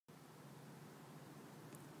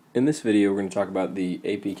In this video, we're going to talk about the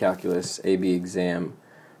AP Calculus AB exam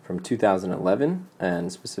from 2011,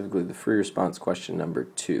 and specifically the free response question number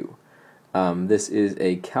 2. This is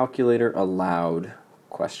a calculator allowed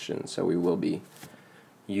question, so we will be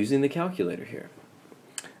using the calculator here.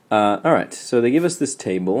 Alright, so they give us this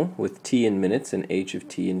table with t in minutes and h of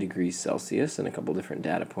t in degrees Celsius and a couple different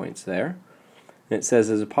data points there. And it says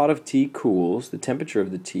as a pot of tea cools, the temperature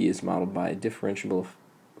of the tea is modeled by a differentiable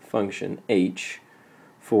function h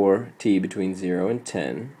for t between 0 and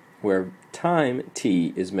 10, where time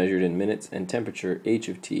t is measured in minutes and temperature h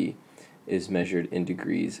of t is measured in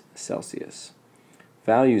degrees Celsius.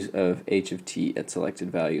 Values of h of t at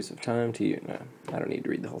selected values of time t. No, I don't need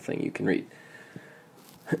to read the whole thing, you can read.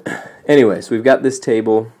 Anyway, so we've got this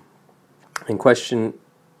table, and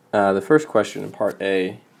the first question in part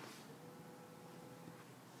A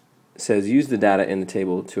says use the data in the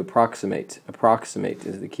table to approximate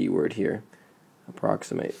is the key word here,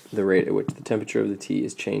 approximate the rate at which the temperature of the tea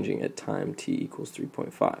is changing at time t equals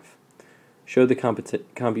 3.5. Show the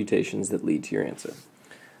computations that lead to your answer.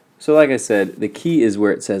 So like I said, the key is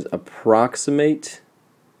where it says approximate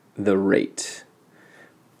the rate.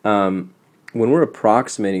 When we're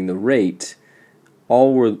approximating the rate,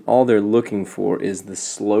 all they're looking for is the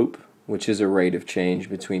slope, which is a rate of change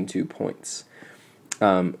between 2 points.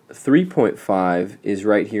 3.5 is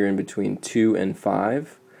right here in between 2 and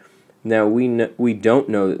 5. Now we don't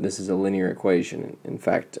know that this is a linear equation. In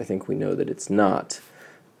fact, I think we know that it's not,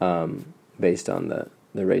 based on the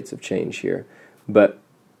rates of change here. But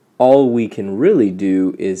all we can really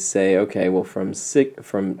do is say, okay, well, from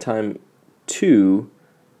time 2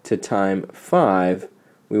 to time 5,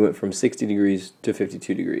 we went from 60 degrees to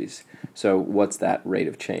 52 degrees. So what's that rate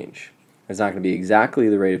of change? It's not going to be exactly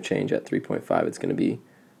the rate of change at 3.5. It's going to be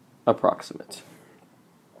approximate.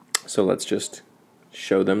 So let's just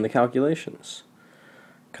show them the calculations.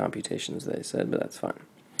 Computations, they said, but that's fine.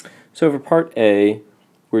 So for part A,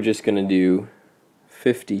 we're just going to do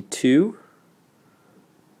 52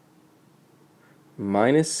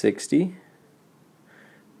 minus 60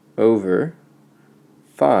 over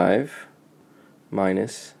 5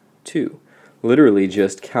 minus 2. Literally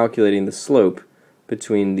just calculating the slope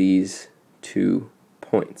between these 2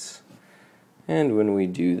 points. And when we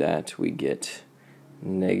do that, we get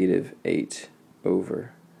negative 8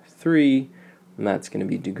 over 3, and that's going to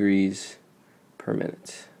be degrees per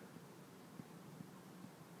minute.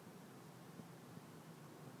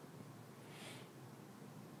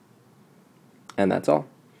 And that's all.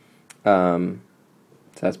 So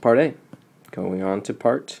that's part A. Going on to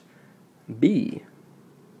part B.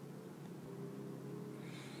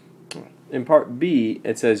 In part B,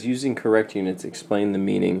 it says, using correct units, explain the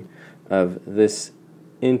meaning of this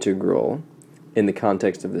integral in the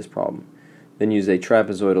context of this problem. Then use a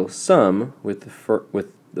trapezoidal sum with the 4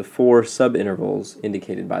 subintervals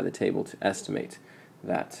indicated by the table to estimate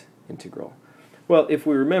that integral. Well, if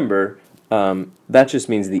we remember, that just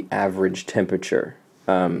means the average temperature.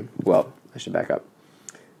 Well, I should back up.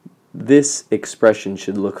 This expression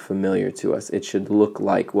should look familiar to us. It should look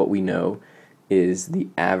like what we know is the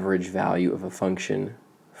average value of a function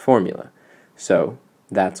formula. So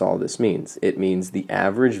that's all this means. It means the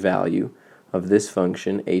average value of this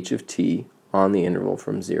function h of t on the interval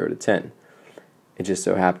from 0 to 10. It just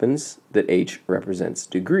so happens that h represents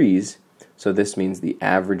degrees, so this means the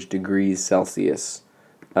average degrees Celsius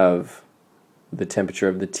of the temperature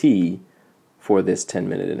of the tea for this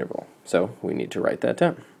 10-minute interval. So we need to write that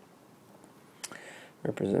down.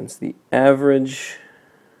 Represents the average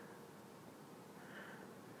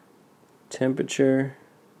temperature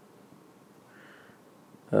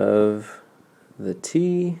of the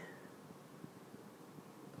tea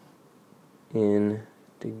in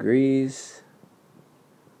degrees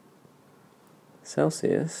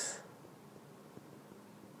Celsius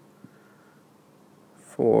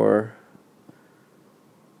for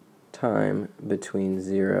time between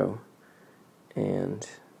 0 and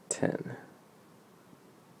 10.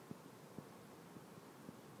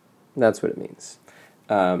 That's what it means.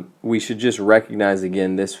 We should just recognize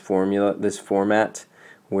again this formula, this format,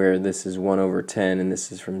 where this is 1 over 10 and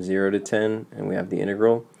this is from 0 to 10, and we have the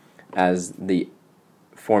integral as the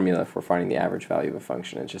formula for finding the average value of a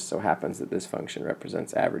function. It just so happens that this function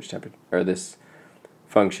represents average temperature, or this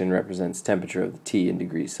function represents temperature of the tea in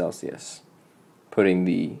degrees Celsius. Putting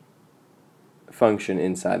the function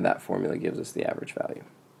inside that formula gives us the average value.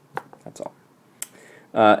 That's all.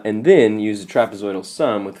 And then use a trapezoidal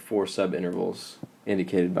sum with 4 subintervals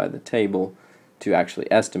indicated by the table to actually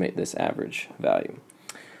estimate this average value.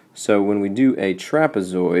 So when we do a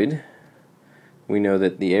trapezoid, we know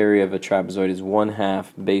that the area of a trapezoid is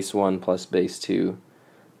 1/2 base 1 plus base 2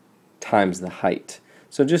 times the height.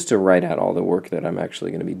 So just to write out all the work that I'm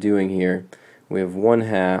actually going to be doing here, we have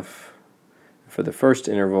 1/2 for the first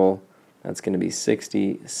interval. That's going to be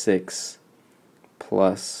 66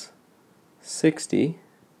 plus 60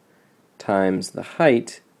 times the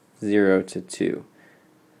height, 0 to 2.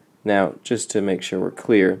 Now, just to make sure we're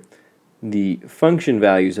clear, the function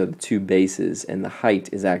values are the two bases, and the height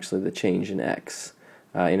is actually the change in x.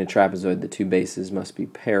 In a trapezoid, the two bases must be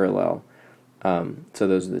parallel. So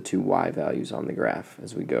those are the two y values on the graph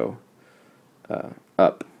as we go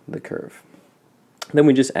up the curve. Then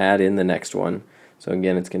we just add in the next one. So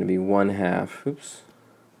again, it's going to be 1/2,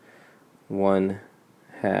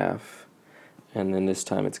 1/2, and then this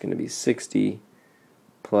time it's going to be 60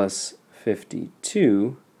 plus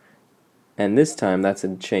 52, and this time that's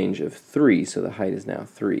a change of 3, so the height is now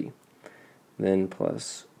 3. Then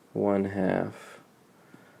plus 1/2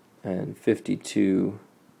 and 52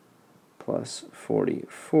 plus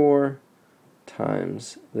 44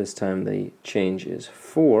 times, this time the change is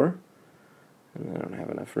 4, and I don't have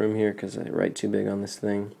enough room here because I write too big on this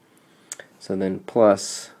thing. So then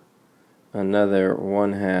plus another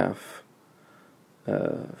 1/2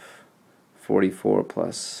 of 44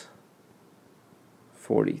 plus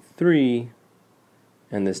 43,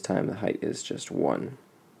 and this time the height is just 1.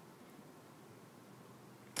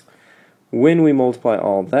 When we multiply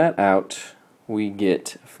all that out, we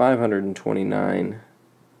get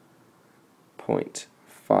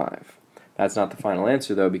 529.5. That's not the final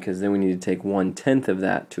answer though, because then we need to take 1/10 of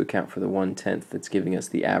that to account for the 1/10 that's giving us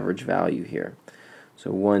the average value here.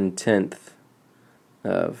 So 1/10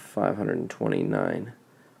 of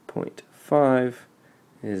 529.5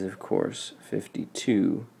 is of course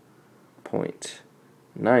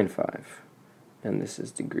 52.95, and this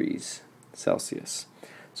is degrees Celsius.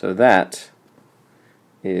 So that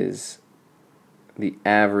is the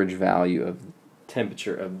average value of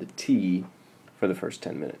temperature of the T for the first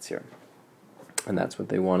 10 minutes here. And that's what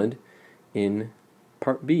they wanted in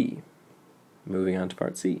part B. Moving on to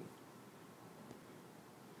part C.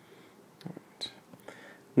 Right.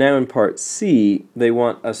 Now in part C, they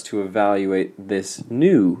want us to evaluate this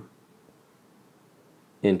new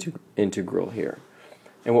integral here.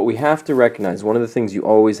 And what we have to recognize, one of the things you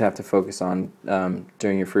always have to focus on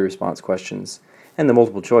during your free response questions, and the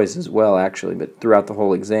multiple choice as well actually, but throughout the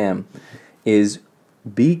whole exam, is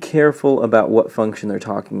be careful about what function they're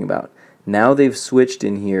talking about. Now they've switched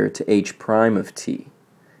in here to h prime of t.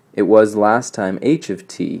 It was last time h of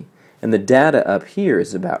t, and the data up here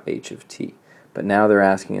is about h of t. But now they're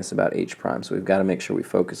asking us about h prime, so we've got to make sure we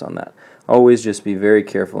focus on that. Always just be very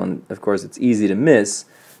careful, and of course it's easy to miss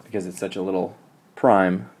because it's such a little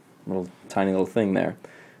prime, little tiny little thing there,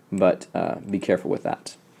 but be careful with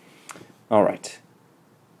that. Alright,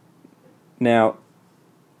 now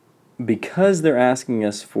because they're asking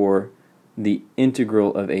us for the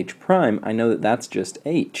integral of h prime, I know that that's just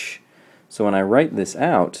h. So when I write this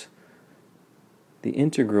out, the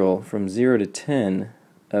integral from 0 to 10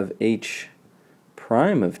 of h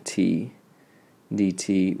prime of t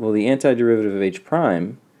dt, well, the antiderivative of h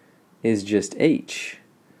prime is just h.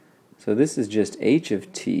 So this is just h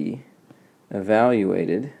of t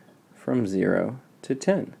evaluated from 0 to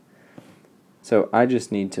 10. So I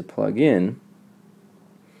just need to plug in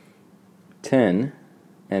 10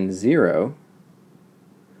 and 0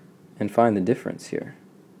 and find the difference here.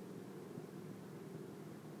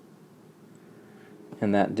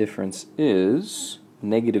 And that difference is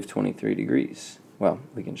negative 23 degrees. Well,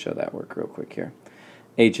 we can show that work real quick here.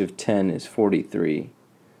 H of 10 is 43.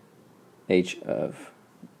 H of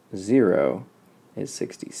 0 is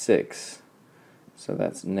 66. So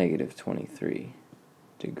that's negative 23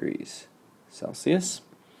 degrees Celsius.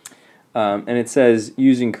 And it says,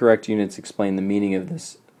 using correct units, explain the meaning of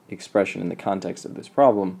this expression in the context of this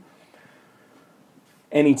problem.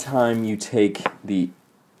 Anytime you take the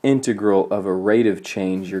integral of a rate of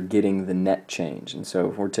change, you're getting the net change. And so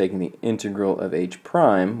if we're taking the integral of h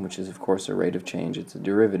prime, which is of course a rate of change, it's a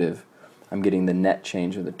derivative, I'm getting the net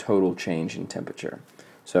change or the total change in temperature.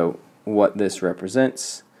 So what this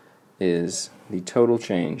represents is the total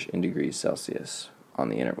change in degrees Celsius on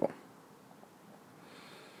the interval.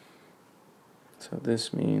 So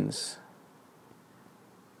this means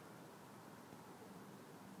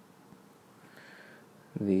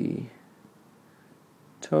the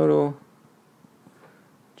total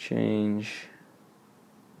change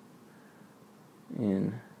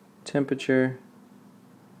in temperature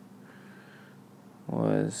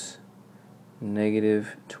was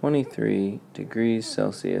negative 23 degrees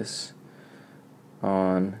Celsius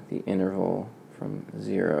on the interval from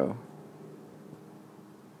 0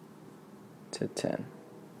 to 10.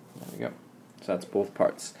 There we go. So that's both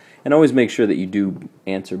parts. And always make sure that you do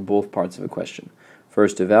answer both parts of a question.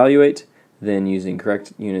 First evaluate, then using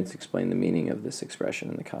correct units explain the meaning of this expression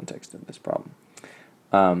in the context of this problem.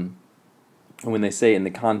 When they say in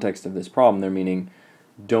the context of this problem, they're meaning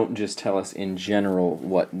don't just tell us in general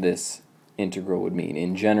what this integral would mean.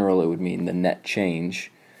 In general, it would mean the net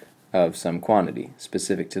change of some quantity.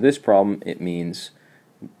 Specific to this problem, it means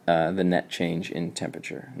the net change in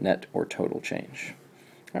temperature, net or total change.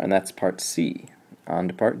 And that's part C. On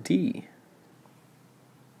to part D.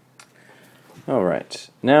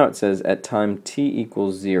 Alright, now it says at time t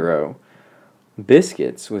equals 0,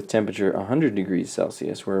 biscuits with temperature 100 degrees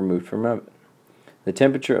Celsius were removed from oven. The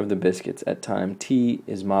temperature of the biscuits at time t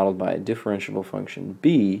is modeled by a differentiable function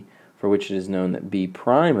b, for which it is known that b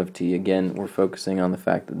prime of t, again we're focusing on the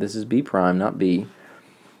fact that this is b prime, not b.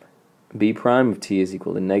 B prime of t is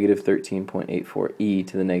equal to negative 13.84 e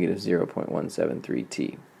to the negative 0.173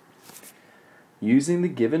 t. Using the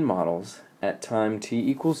given models, at time t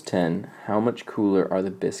equals 10, how much cooler are the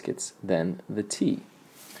biscuits than the tea?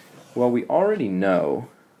 Well, we already know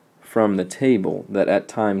from the table that at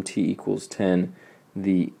time t equals 10,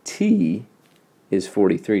 the tea is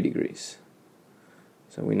 43 degrees.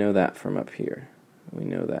 So we know that from up here. We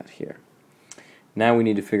know that here. Now we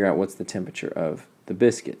need to figure out what's the temperature of the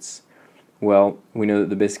biscuits. Well, we know that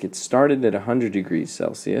the biscuits started at 100 degrees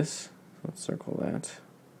Celsius. Let's circle that.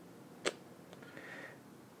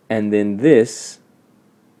 And then this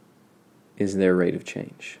is their rate of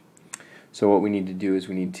change. So what we need to do is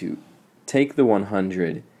we need to take the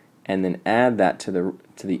 100 and then add that to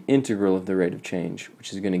the integral of the rate of change,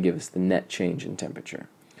 which is going to give us the net change in temperature.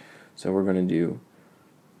 So we're going to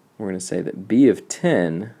say that B of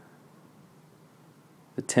 10,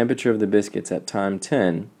 the temperature of the biscuits at time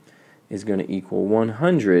 10, is going to equal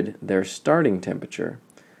 100, their starting temperature,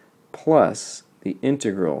 plus the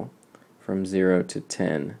integral from 0 to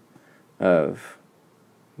 10 of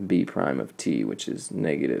B prime of t, which is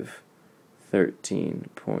negative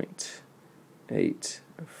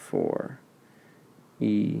 13.84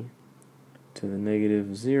 e to the negative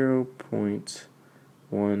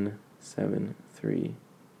 0.173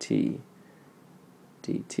 t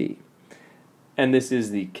dt. And this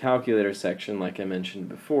is the calculator section, like I mentioned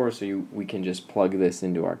before, so we can just plug this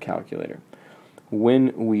into our calculator.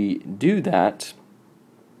 When we do that,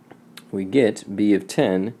 we get B of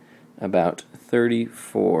 10 about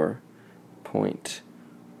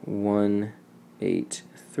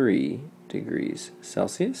 34.183 degrees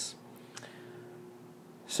Celsius.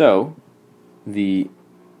 So the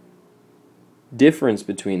difference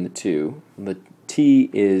between the two, the T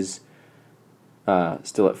is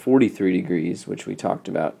still at 43 degrees, which we talked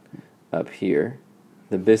about up here.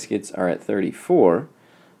 The biscuits are at 34,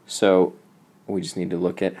 so we just need to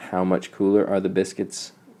look at how much cooler are the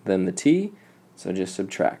biscuits than the tea. So just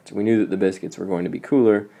subtract. We knew that the biscuits were going to be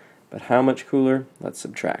cooler, but how much cooler? Let's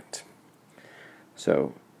subtract.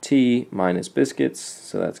 So tea minus biscuits,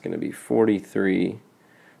 so that's going to be 43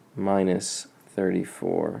 minus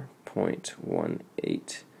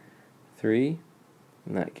 34.183,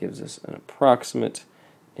 and that gives us an approximate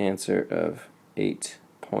answer of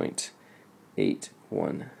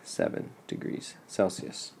 8.817 degrees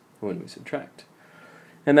Celsius when we subtract.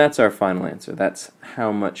 And that's our final answer. That's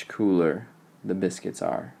how much cooler the biscuits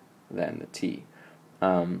are than the tea.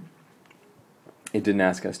 It didn't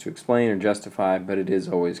ask us to explain or justify, but it is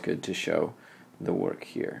always good to show the work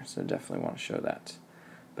here, so definitely want to show that.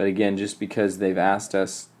 But again, just because they've asked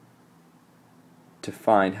us to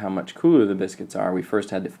find how much cooler the biscuits are, we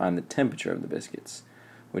first had to find the temperature of the biscuits,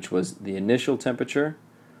 which was the initial temperature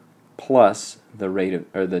plus the rate of,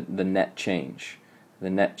 or the net change. The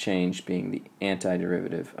net change being the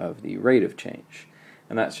antiderivative of the rate of change.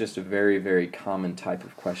 And that's just a very, very common type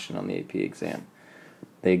of question on the AP exam.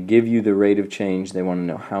 They give you the rate of change. They want to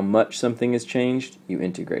know how much something has changed. You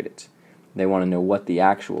integrate it. They want to know what the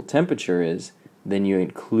actual temperature is. Then you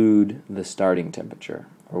include the starting temperature,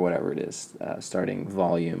 or whatever it is, starting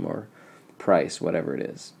volume or price, whatever it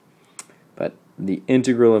is. But the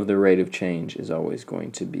integral of the rate of change is always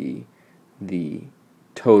going to be the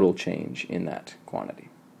total change in that quantity.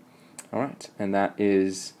 Alright, and that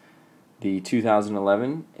is the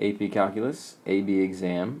 2011 AP Calculus AB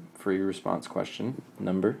exam free response question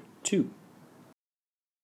number 2.